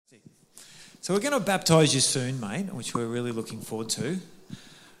So we're going to baptise you soon, mate, which we're really looking forward to.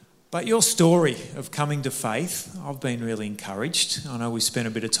 But your story of coming to faith, I've been really encouraged. I know we spent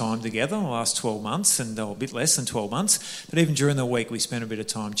a bit of time together in the last 12 months, or a bit less than 12 months, but even during the week we spent a bit of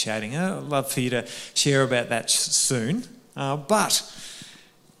time chatting. I'd love for you to share about that soon. But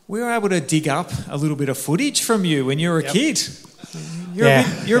we were able to dig up a little bit of footage from you when you were a kid.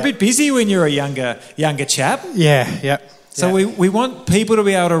 You're a bit busy when you're a younger chap. Yeah. So we want people to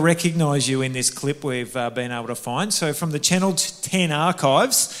be able to recognise you in this clip we've been able to find. So from the Channel 10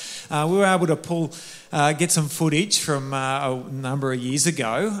 archives, we were able to get some footage from a number of years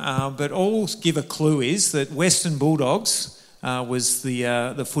ago. But all give a clue is that Western Bulldogs was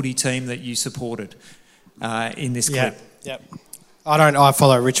the footy team that you supported in this clip. Yep. I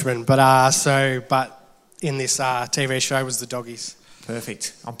follow Richmond, but in this TV show was the Doggies.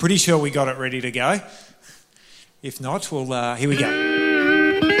 Perfect. I'm pretty sure we got it ready to go. If not, well, here we go.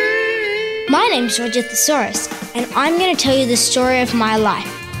 My name's Roger Thesaurus, and I'm going to tell you the story of my life.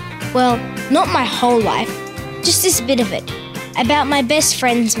 Well, not my whole life, just this bit of it. About my best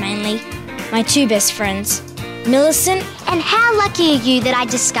friends mainly. My two best friends, Millicent. And how lucky are you that I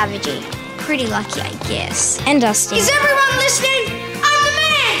discovered you? Pretty lucky, I guess. And Dusty. Is everyone listening? I'm the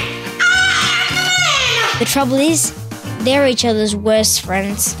man! I'm the man! The trouble is, they're each other's worst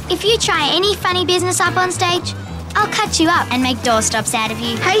friends. If you try any funny business up on stage, I'll cut you up and make doorstops out of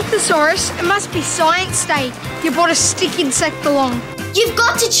you. Hey, Thesaurus, it must be science day. You brought a stick insect along. You've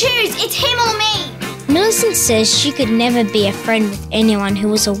got to choose. It's him or me. Millicent says she could never be a friend with anyone who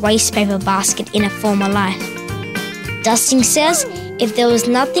was a waste paper basket in a former life. Dusting says if there was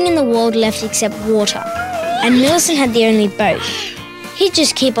nothing in the world left except water, and Millicent had the only boat, he'd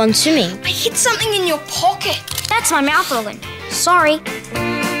just keep on swimming. I hid something in your pocket. That's my mouth organ. Sorry.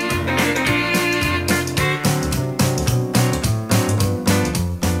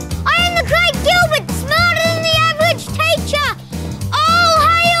 I am the Great Gilbert, smarter than the average teacher. All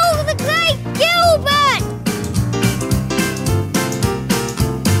hail the Great Gilbert!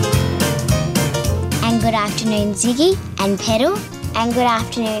 And good afternoon, Ziggy and Pedal. And good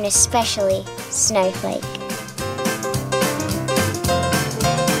afternoon, especially Snowflake.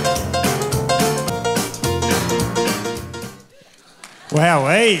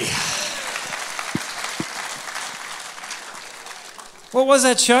 Wowee. What was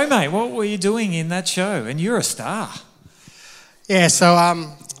that show, mate? What were you doing in that show? And you're a star. Yeah, so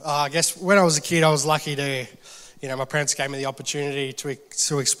I guess when I was a kid, I was lucky to, my parents gave me the opportunity to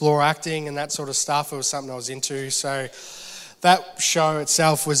explore acting and that sort of stuff. It was something I was into. So that show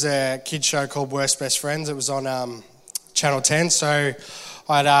itself was a kid show called Worst Best Friends. It was on Channel 10. So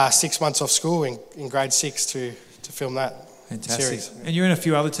I had 6 months off school in grade 6 to film that. Fantastic. Series. And you're in a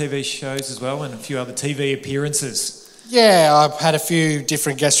few other TV shows as well and a few other TV appearances. Yeah, I've had a few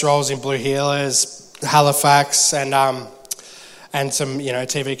different guest roles in Blue Heelers, Halifax, and some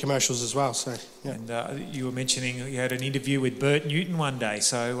TV commercials as well. So yeah. And you were mentioning you had an interview with Bert Newton one day,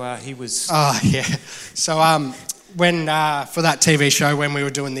 so he was. Oh yeah. So when for that TV show, when we were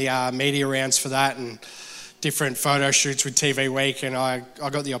doing the media rounds for that and different photo shoots with TV Week, and I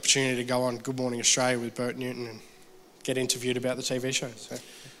got the opportunity to go on Good Morning Australia with Bert Newton and get interviewed about the TV show.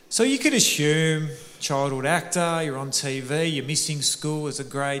 So you could assume childhood actor, you're on TV, you're missing school as a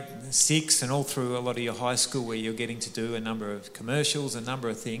grade 6 and all through a lot of your high school where you're getting to do a number of commercials, a number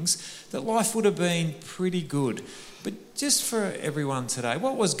of things, that life would have been pretty good. But just for everyone today,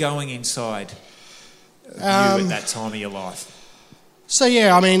 what was going inside of you at that time of your life? So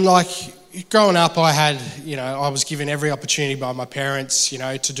yeah, I mean, like growing up, I had, I was given every opportunity by my parents,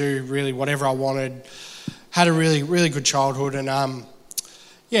 to do really whatever I wanted. Had a really, really good childhood, and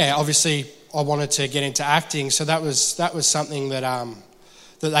obviously I wanted to get into acting, so that was something that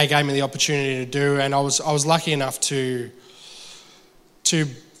that they gave me the opportunity to do, and I was lucky enough to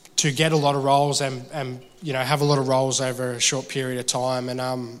get a lot of roles and have a lot of roles over a short period of time, and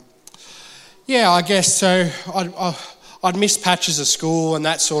I guess so. I'd missed patches of school and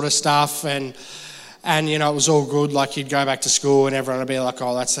that sort of stuff, and it was all good. Like you'd go back to school and everyone would be like,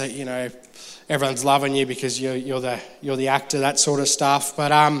 "Oh, that's it," everyone's loving you because you're the actor, that sort of stuff.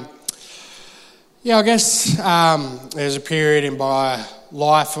 But I guess there's a period in my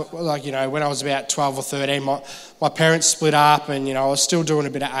life, when I was about 12 or 13, my parents split up, and I was still doing a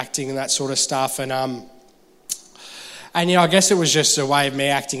bit of acting and that sort of stuff, and I guess it was just a way of me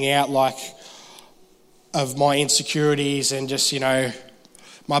acting out, of my insecurities, and just my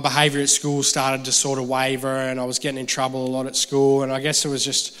behaviour at school started to sort of waver, and I was getting in trouble a lot at school, and I guess it was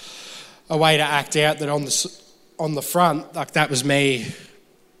just a way to act out that on the front, that was me,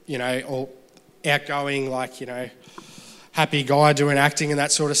 all outgoing, happy guy doing acting and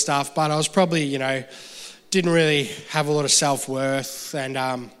that sort of stuff. But I was probably, didn't really have a lot of self-worth,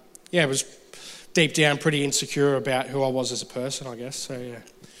 and was deep down pretty insecure about who I was as a person, I guess. So yeah.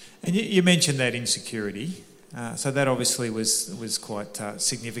 And you mentioned that insecurity, so that obviously was quite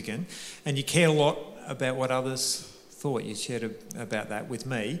significant, and you cared a lot about what others thought. You shared about that with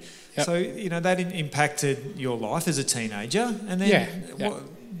me. Yep. So that impacted your life as a teenager, and then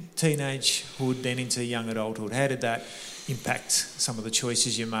teenagehood, then into young adulthood. How did that impact some of the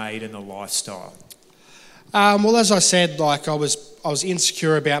choices you made and the lifestyle? Well, as I said, like I was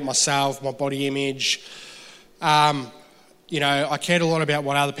insecure about myself, my body image. I cared a lot about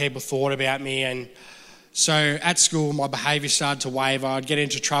what other people thought about me, and so at school my behaviour started to waver. I'd get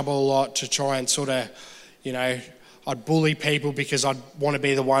into trouble a lot to try and sort of, I'd bully people because I'd want to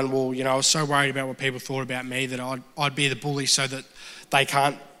be the one. Well, I was so worried about what people thought about me that I'd be the bully so that they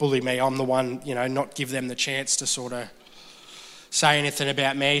can't bully me. I'm the one, not give them the chance to sort of say anything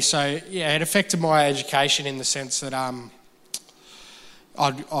about me. So yeah, it affected my education in the sense that I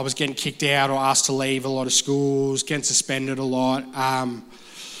was getting kicked out or asked to leave a lot of schools, getting suspended a lot,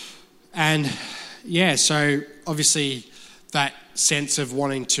 so obviously that sense of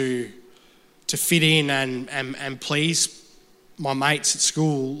wanting to fit in and please my mates at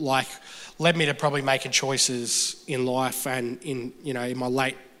school, like, led me to probably making choices in life and in my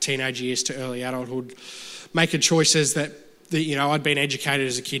late teenage years to early adulthood, making choices that I'd been educated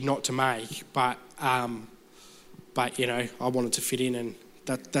as a kid not to make, but I wanted to fit in, and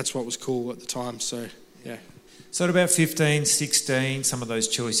that's what was cool at the time. So yeah. So at about 15, 16, some of those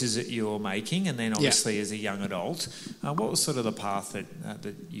choices that you were making, and then obviously as a young adult, what was sort of the path that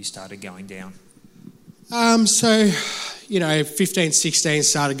you started going down? 15, 16,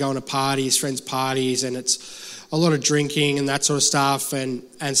 started going to parties, friends' parties, and it's a lot of drinking and that sort of stuff, and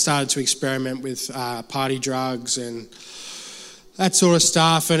started to experiment with party drugs and that sort of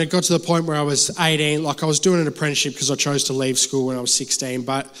stuff. And it got to the point where I was 18, like I was doing an apprenticeship because I chose to leave school when I was 16,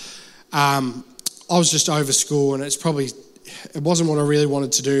 but I was just over school, and it wasn't what I really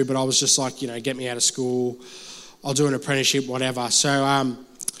wanted to do, but I was just like, get me out of school, I'll do an apprenticeship, whatever. So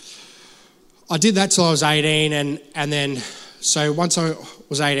I did that till I was 18, and then so once I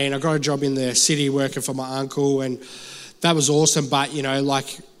was 18, I got a job in the city working for my uncle, and that was awesome. But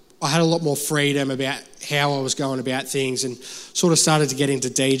I had a lot more freedom about how I was going about things, and sort of started to get into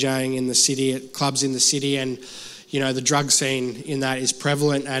DJing in the city, at clubs in the city, and the drug scene in that is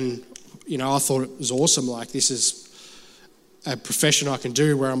prevalent, and I thought it was awesome. Like, this is a profession I can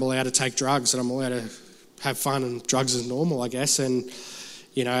do where I'm allowed to take drugs and I'm allowed to have fun, and drugs is normal, I guess. And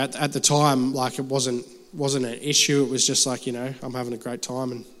at the time, like, it wasn't an issue. It was just like, I'm having a great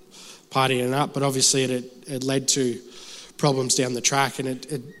time and partying up. But obviously it led to problems down the track, and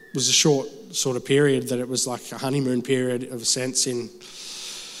it was a short sort of period that it was like a honeymoon period of a sense in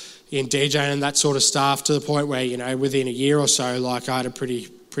DJing and that sort of stuff, to the point where, within a year or so, like, I had a pretty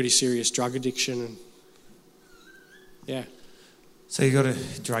serious drug addiction. And yeah. So you got a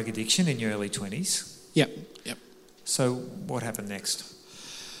drug addiction in your early 20s? Yep. So what happened next?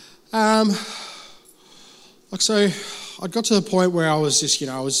 So I got to the point where I was just,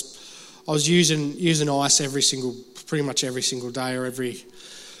 I was using ice pretty much every single day, or every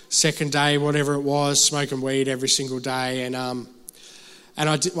second day, whatever it was, smoking weed every single day, and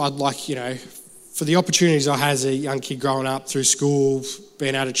I'd like, for the opportunities I had as a young kid growing up through school,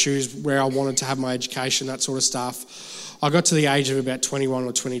 being able to choose where I wanted to have my education, that sort of stuff, I got to the age of about 21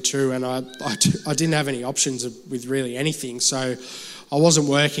 or 22, and I didn't have any options with really anything. So I wasn't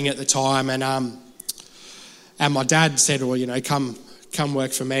working at the time, and my dad said, well, come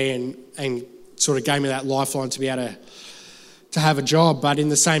work for me, and sort of gave me that lifeline to be able to have a job. But in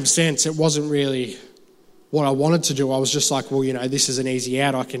the same sense, it wasn't really what I wanted to do. I was just like, well, this is an easy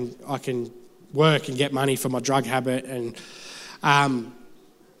out. I can work and get money for my drug habit, and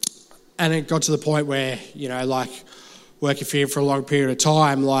it got to the point where, like, working for a long period of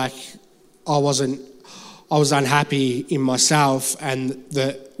time, like, I was unhappy in myself and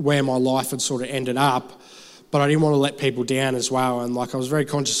where my life had sort of ended up, but I didn't want to let people down as well, and like, I was very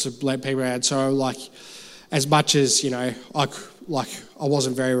conscious of letting people down. So, like, as much as I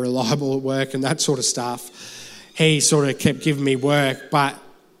wasn't very reliable at work and that sort of stuff, he sort of kept giving me work, but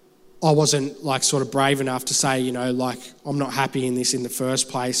I wasn't like sort of brave enough to say, like, I'm not happy in this in the first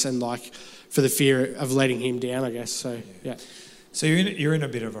place, and like, for the fear of letting him down, I guess. So yeah. So you're in a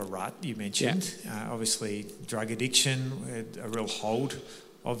bit of a rut, you mentioned. Yeah. Obviously, drug addiction had a real hold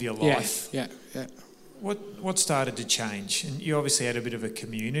of your life. Yeah. What started to change? And you obviously had a bit of a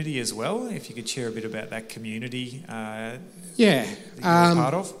community as well. If you could share a bit about that community that you were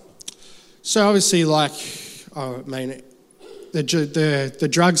part of. So obviously, like, the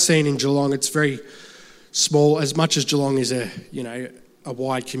drug scene in Geelong, it's very small. As much as Geelong is a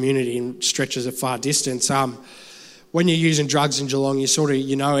wide community and stretches a far distance, when you're using drugs in Geelong,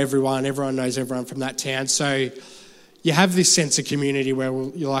 you know everyone knows everyone from that town. So you have this sense of community where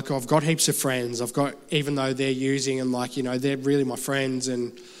you're like, I've got heaps of friends. Even though they're using and they're really my friends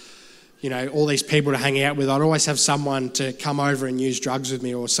and, all these people to hang out with, I'd always have someone to come over and use drugs with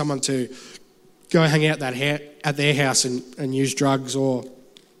me, or someone to go hang out at their house and use drugs, or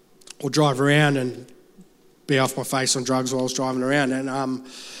drive around and be off my face on drugs while I was driving around. And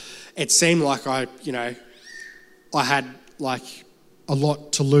it seemed like I had a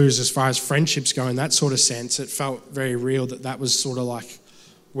lot to lose as far as friendships go in that sort of sense. It felt very real that was sort of like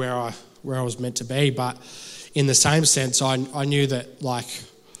where I was meant to be. But in the same sense, I knew that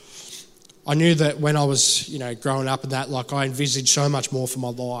when I was growing up and that, I envisaged so much more for my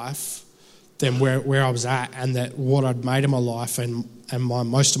life than where I was at, and that what I'd made of my life and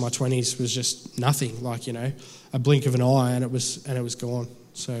most of my 20s was just nothing. A blink of an eye and it was gone.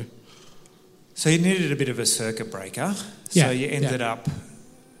 So you needed a bit of a circuit breaker. Yeah, so you ended up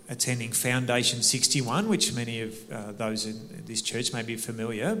attending Foundation 61, which many of those in this church may be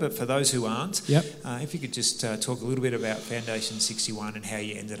familiar, but for those who aren't, if you could just talk a little bit about Foundation 61 and how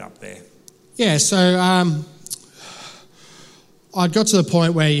you ended up there. Yeah, so I got to the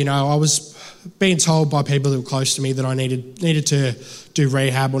point where, I was being told by people who were close to me that I needed to do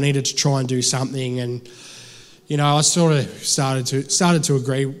rehab or needed to try and do something, and I sort of started to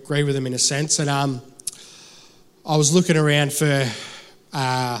agree with them in a sense. And I was looking around for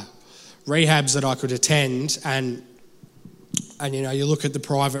rehabs that I could attend, and you look at the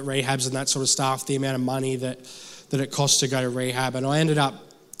private rehabs and that sort of stuff, the amount of money that it costs to go to rehab, and I ended up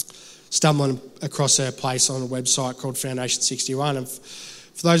stumbling across a place on a website called Foundation 61. And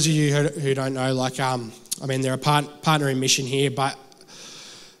for those of you who don't know, they're a partner in mission here, but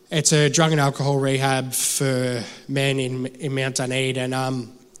it's a drug and alcohol rehab for men in Mount Dunedin. And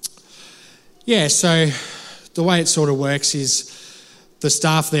so the way it sort of works is the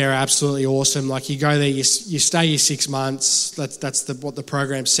staff there are absolutely awesome. You go there, you stay your 6 months. That's what the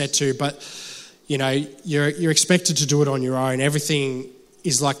program's set to. But you're expected to do it on your own. Everything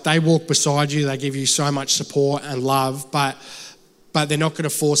is they walk beside you. They give you so much support and love, but they're not going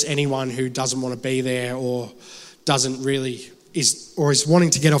to force anyone who doesn't want to be there or doesn't really is wanting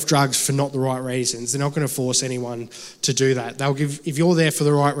to get off drugs for not the right reasons. They're not going to force anyone to do that. They'll if you're there for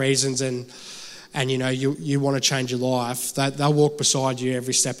the right reasons and you want to change your life, they'll walk beside you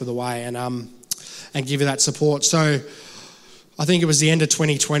every step of the way and give you that support. So I think it was the end of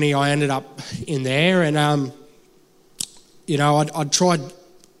 2020 I ended up in there, and I'd tried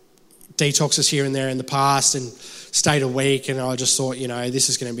detoxes here and there in the past and stayed a week, and I just thought, this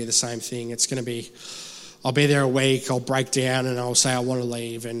is going to be the same thing. It's going to be, I'll be there a week, I'll break down and I'll say I want to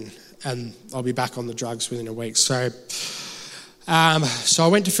leave, and I'll be back on the drugs within a week. So I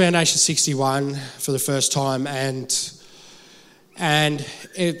went to Foundation 61 for the first time, and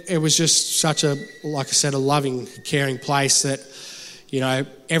it was just such a, like I said, a loving, caring place that,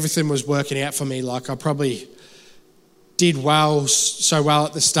 everything was working out for me. I probably did so well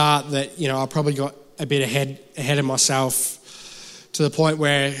at the start that, I probably got a bit ahead of myself, to the point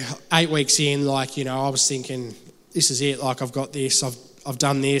where 8 weeks in, I was thinking, this is it. I've got this. I've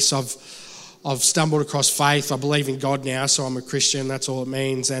done this. I've stumbled across faith. I believe in God now, so I'm a Christian. That's all it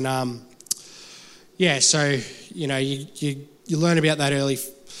means. And so you learn about that early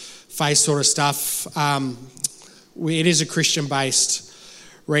faith sort of stuff. It is a Christian-based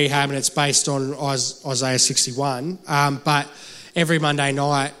rehab, and it's based on Isaiah 61. But every Monday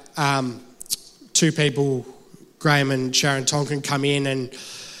night, two people, Graham and Sharon Tonkin, come in,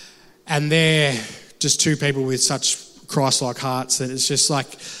 and they're just two people with such Christ-like hearts that it's just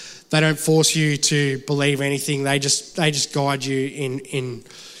they don't force you to believe anything. They just guide you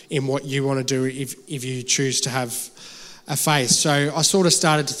in what you want to do if you choose to have a faith. So I sort of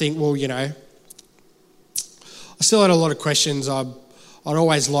started to think, I still had a lot of questions. I'd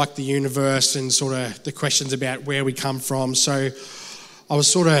always liked the universe and sort of the questions about where we come from. So I was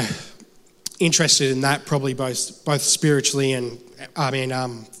sort of interested in that, probably both spiritually and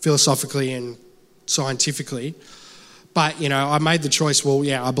philosophically and scientifically. But I made the choice.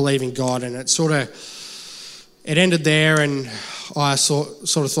 I believe in God, and it ended there. And I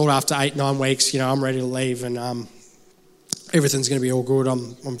sort of thought after 8-9 weeks, I'm ready to leave, and everything's going to be all good.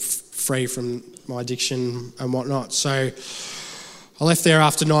 I'm free from my addiction and whatnot. So I left there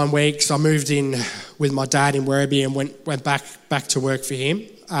after 9 weeks. I moved in with my dad in Werribee and went back to work for him.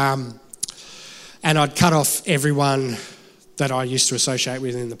 And I'd cut off everyone that I used to associate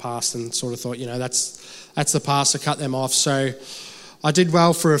with in the past, and sort of thought, that's the past. I cut them off. So I did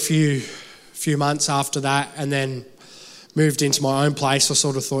well for a few months after that, and then moved into my own place. I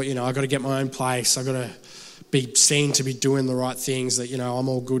sort of thought, I got to get my own place. I got to be seen to be doing the right things, that, I'm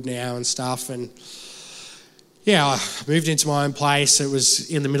all good now and stuff. And yeah, I moved into my own place. It was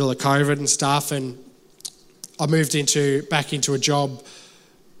in the middle of COVID and stuff, and I moved back into a job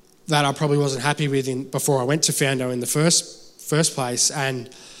that I probably wasn't happy with before I went to Foundo in the first place. And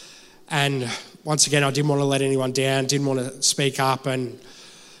once again, I didn't want to let anyone down, didn't want to speak up, and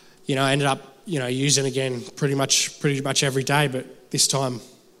ended up using again pretty much every day, but this time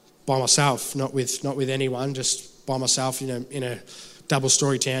by myself, not with anyone, just by myself, in a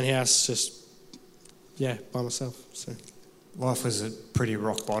double-story townhouse, just by myself. So life was at pretty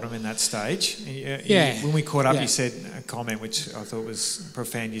rock bottom in that stage. When we caught up, you said a comment which I thought was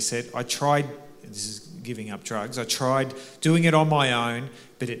profound. You said, I tried, this is giving up drugs, I tried doing it on my own,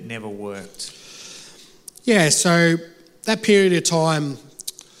 but it never worked. Yeah, so that period of time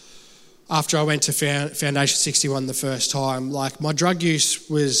after I went to Foundation 61 the first time, like, my drug use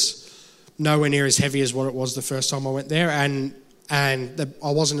was nowhere near as heavy as what it was the first time I went there, and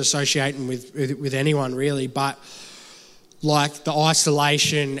I wasn't associating with anyone really, but like the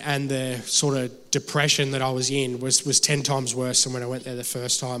isolation and the sort of depression that I was in was 10 times worse than when I went there the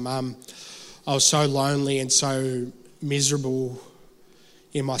first time. I was so lonely and so miserable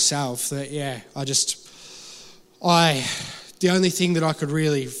in myself that the only thing that I could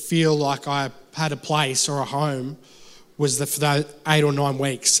really feel like I had a place or a home was for those 8 or 9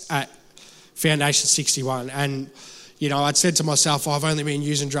 weeks at Foundation 61. And, I'd said to myself, I've only been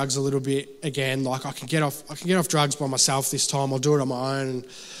using drugs a little bit again. Like, I can get off drugs by myself this time. I'll do it on my own.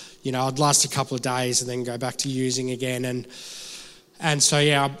 And, I'd last a couple of days and then go back to using again. And so,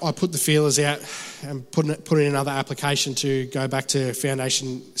 I put the feelers out and put in another application to go back to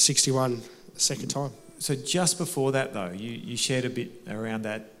Foundation 61 a second time. So just before that, though, you shared a bit around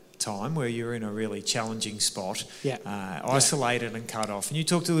that time where you were in a really challenging spot, isolated and cut off. And you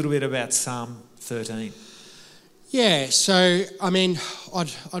talked a little bit about Psalm 13. Yeah, so, I mean,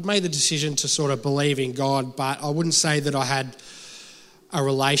 I'd made the decision to sort of believe in God, but I wouldn't say that I had a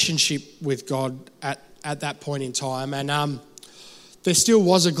relationship with God at that point in time. And there still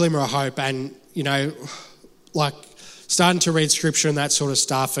was a glimmer of hope, and, like, starting to read scripture and that sort of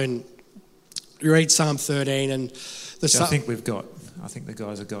stuff, and you read Psalm 13 and I think the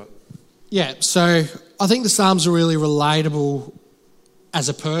guys have got. Yeah, so I think the Psalms are really relatable as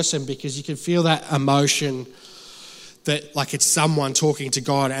a person, because you can feel that emotion that, like, it's someone talking to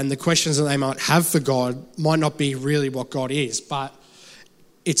God, and the questions that they might have for God might not be really what God is, but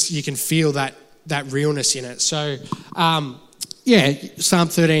you can feel that realness in it. So, Psalm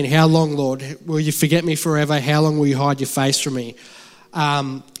 13, how long, Lord, will you forget me forever? How long will you hide your face from me?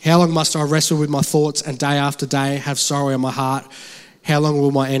 How long must I wrestle with my thoughts and day after day have sorrow in my heart? How long will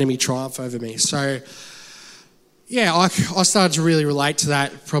my enemy triumph over me? So, I started to really relate to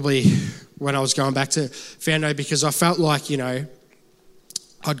that probably when I was going back to Foundo, because I felt like,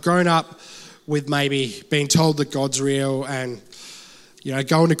 I'd grown up with maybe being told that God's real and,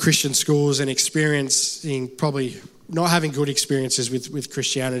 going to Christian schools and experiencing probably not having good experiences with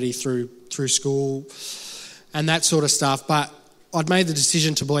Christianity through school and that sort of stuff. But I'd made the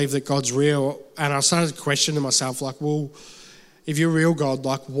decision to believe that God's real, and I started to question to myself, like, well, if you're real, God,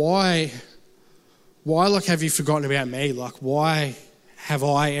 like, why like, have you forgotten about me? Like, why have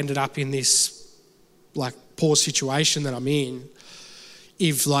I ended up in this, like, poor situation that I'm in?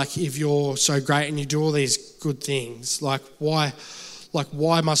 If you're so great and you do all these good things, why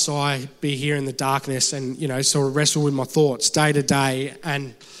must I be here in the darkness and, sort of wrestle with my thoughts day to day?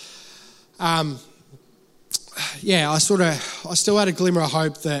 And, I still had a glimmer of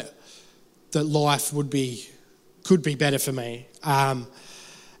hope that life could be better for me. So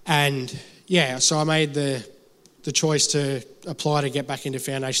I made the choice to apply to get back into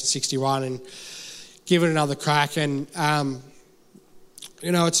Foundation 61 and give it another crack. And,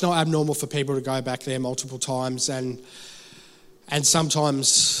 it's not abnormal for people to go back there multiple times and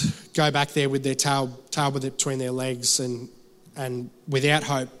sometimes go back there with their tail with it between their legs and without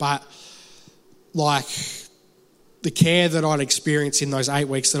hope. But, like, the care that I'd experienced in those 8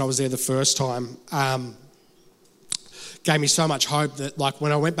 weeks that I was there the first time gave me so much hope that, like,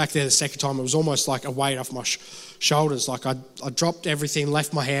 when I went back there the second time, it was almost like a weight off my shoulders. Like, I dropped everything,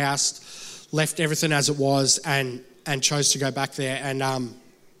 left my house, left everything as it was, and chose to go back there.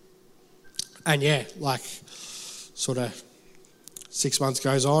 Sort of 6 months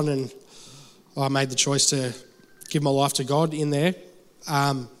goes on, and I made the choice to give my life to God in there.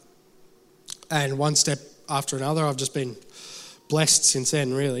 And one step after another, I've just been blessed since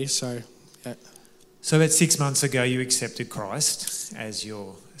then, really. So, yeah. So about 6 months ago, you accepted Christ as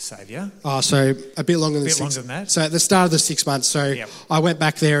your saviour. Oh, so a bit longer than A bit 6 longer than that. So at the start of the 6 months. So Yep. I went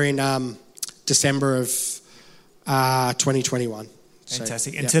back there in December of 2021.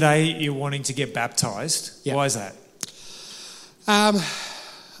 Fantastic. So, And yep. today you're wanting to get baptised. Yep. Why is that?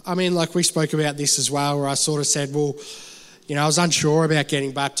 I mean, like we spoke about this as well, where I sort of said, well, you know, I was unsure about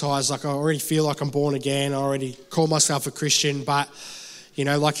getting baptised. Like I already feel like I'm born again. I already call myself a Christian. But, you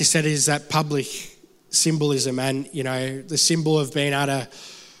know, like you said, it is that public symbolism and, you know, the symbol of being able to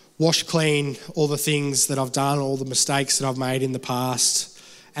wash clean all the things that I've done, all the mistakes that I've made in the past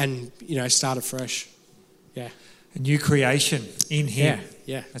and, you know, start afresh. Yeah. A new creation in Him.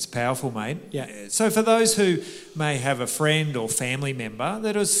 Yeah. That's powerful, mate. Yeah. So for those who may have a friend or family member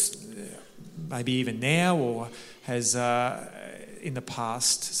that is maybe even now or has in the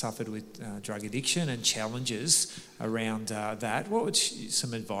past suffered with drug addiction and challenges around that, what would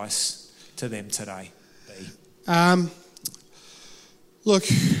some advice to them today be? Look,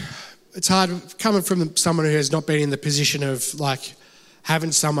 it's hard coming from someone who has not been in the position of like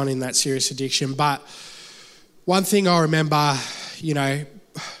having someone in that serious addiction. But one thing I remember, you know,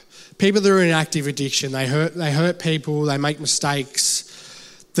 people that are in active addiction, they hurt people, they make mistakes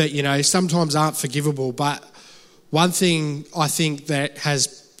that, you know, sometimes aren't forgivable. But one thing I think that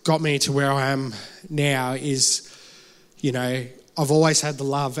has got me to where I am now is, you know, I've always had the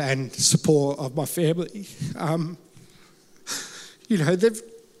love and support of my family. You know, they've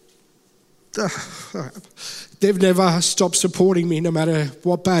never stopped supporting me, no matter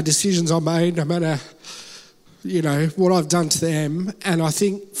what bad decisions I made, no matter, you know, what I've done to them. And I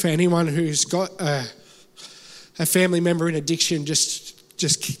think for anyone who's got a family member in addiction, just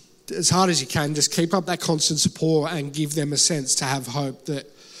as hard as you can, just keep up that constant support and give them a sense to have hope that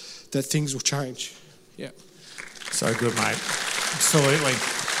things will change. Yeah. So good, mate. Absolutely.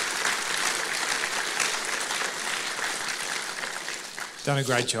 Done a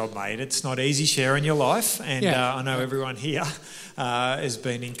great job, mate. It's not easy sharing your life, and I know everyone here has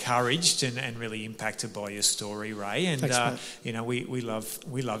been encouraged and really impacted by your story, Ray. And Thanks, you know, we love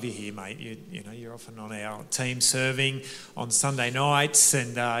you here, mate. You know, you're often on our team serving on Sunday nights,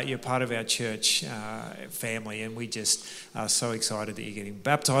 and you're part of our church family. And we just are so excited that you're getting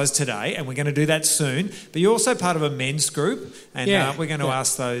baptised today, and we're going to do that soon. But you're also part of a men's group, and we're going to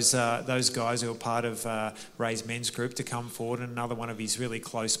ask those guys who are part of Ray's men's group to come forward, and another one of his really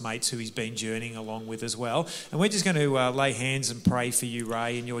close mates who he's been journeying along with as well. And we're just going to lay hands and pray for you,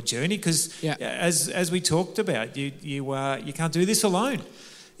 Ray, in your journey, because as we talked about, you can't do this alone.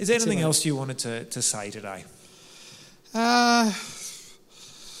 Is there anything else you wanted to say today? I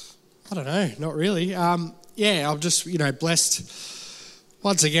don't know, not really. I'm just, you know, blessed.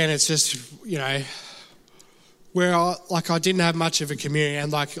 Once again, it's just, you know, where I didn't have much of a community, and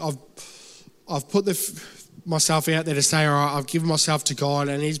like I've put myself out there to say, all right, I've given myself to God,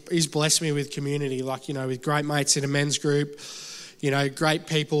 and He's blessed me with community, like, you know, with great mates in a men's group, you know, great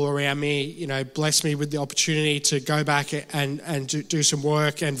people around me, you know, blessed me with the opportunity to go back and do some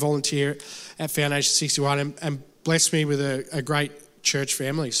work and volunteer at Foundation 61, and blessed me with a great church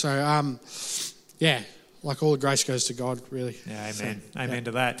family. So, like all the grace goes to God, really. Yeah, amen. So, amen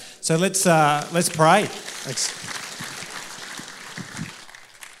to that. So let's pray. Thanks.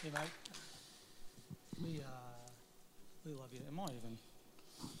 Yeah, mate. We love you. Am I even?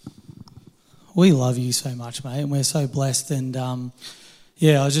 We love you so much, mate, and we're so blessed. And I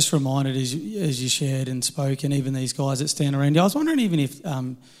was just reminded as you shared and spoke, and even these guys that stand around you. I was wondering even if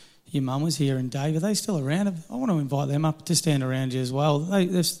your mum was here and Dave, are they still around? I want to invite them up to stand around you as well.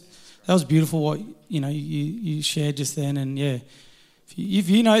 That was beautiful what you shared just then, and if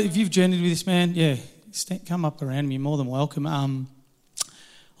you've journeyed with this man, come up around him. You're more than welcome.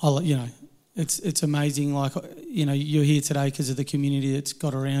 It's amazing. Like, you know, you're here today because of the community that's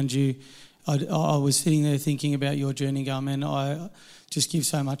got around you. I was sitting there thinking about your journey, going, man, I just give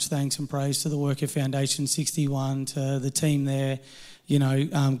so much thanks and praise to the work of Foundation 61, to the team there. You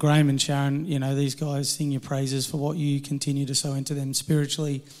know, Graham and Sharon, you know, these guys sing your praises for what you continue to sow into them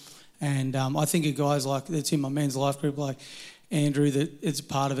spiritually. And I think of guys like that's in my men's life group, like Andrew, that it's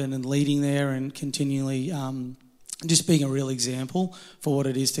part of it and leading there and continually just being a real example for what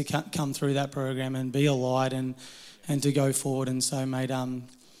it is to come through that program and be a light and to go forward. And so, mate,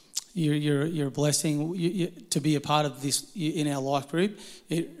 you're a blessing to be a part of this in our life group.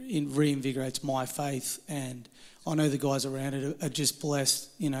 It reinvigorates my faith, and I know the guys around it are just blessed,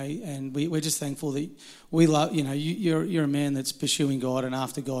 you know, and we're just thankful that we love, you know, you're a man that's pursuing God and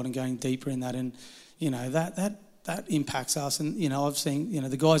after God and going deeper in that, and you know that impacts us. And, I've seen,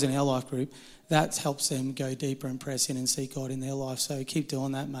 the guys in our life group, that helps them go deeper and press in and seek God in their life. So keep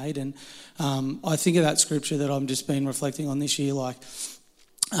doing that, mate. And I think of that scripture that I've just been reflecting on this year, like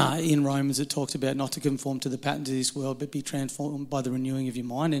in Romans it talks about not to conform to the patterns of this world, but be transformed by the renewing of your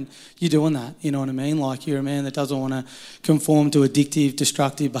mind. And you're doing that, you know what I mean? Like, you're a man that doesn't want to conform to addictive,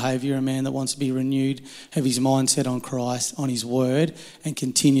 destructive behaviour. You're a man that wants to be renewed, have his mind set on Christ, on his word, and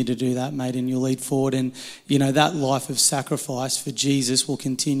continue to do that, mate, and you'll lead forward. And, that life of sacrifice for Jesus will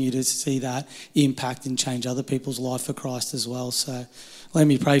continue to see that impact and change other people's life for Christ as well. So let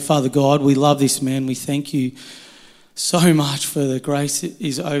me pray. Father God, we love this man. We thank you so much for the grace that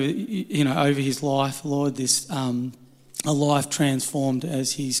is over, over his life, Lord. This a life transformed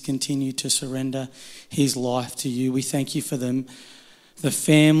as he's continued to surrender his life to you. We thank you for them, the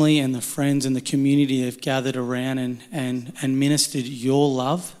family and the friends and the community that have gathered around and ministered your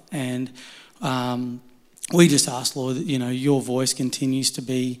love. And we just ask, Lord, that your voice continues to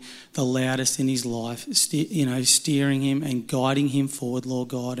be the loudest in his life, steering him and guiding him forward, Lord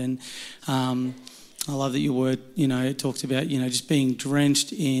God. And I love that your word, it talks about, just being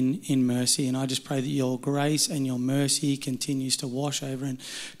drenched in mercy. And I just pray that your grace and your mercy continues to wash over and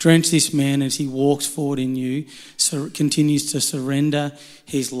drench this man as he walks forward in you, so continues to surrender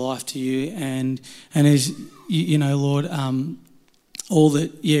his life to you. And as, Lord, all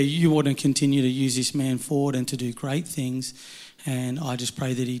that, you want to continue to use this man forward and to do great things. And I just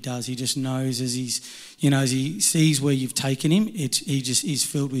pray that he does. He just knows as he's, as he sees where you've taken him, he just is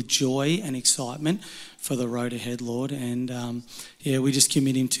filled with joy and excitement for the road ahead, Lord. And we just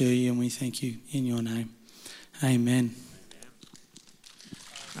commit him to you and we thank you in your name. Amen.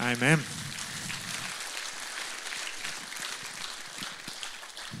 Amen.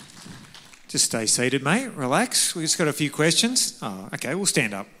 Just stay seated, mate. Relax. We've just got a few questions. Oh, okay, we'll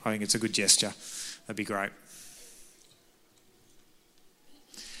stand up. I think it's a good gesture. That'd be great.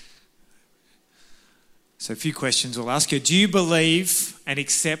 So a few questions we'll ask you. Do you believe and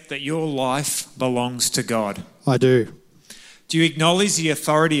accept that your life belongs to God? I do. Do you acknowledge the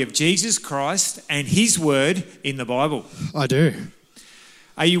authority of Jesus Christ and his word in the Bible? I do.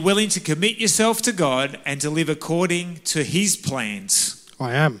 Are you willing to commit yourself to God and to live according to his plans?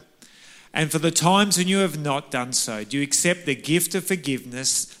 I am. And for the times when you have not done so, do you accept the gift of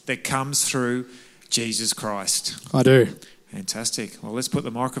forgiveness that comes through Jesus Christ? I do. Fantastic. Well, let's put the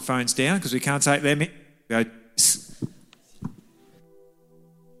microphones down because we can't take them in. Go.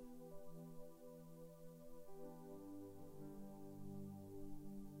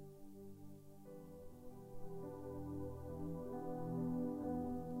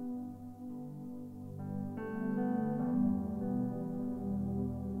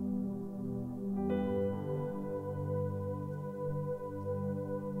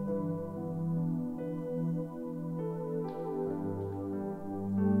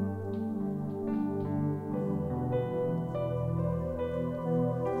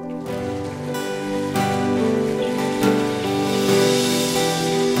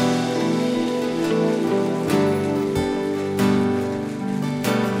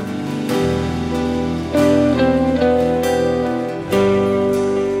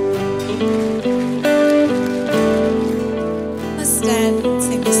 Let's stand and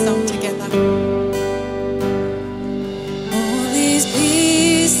sing this song.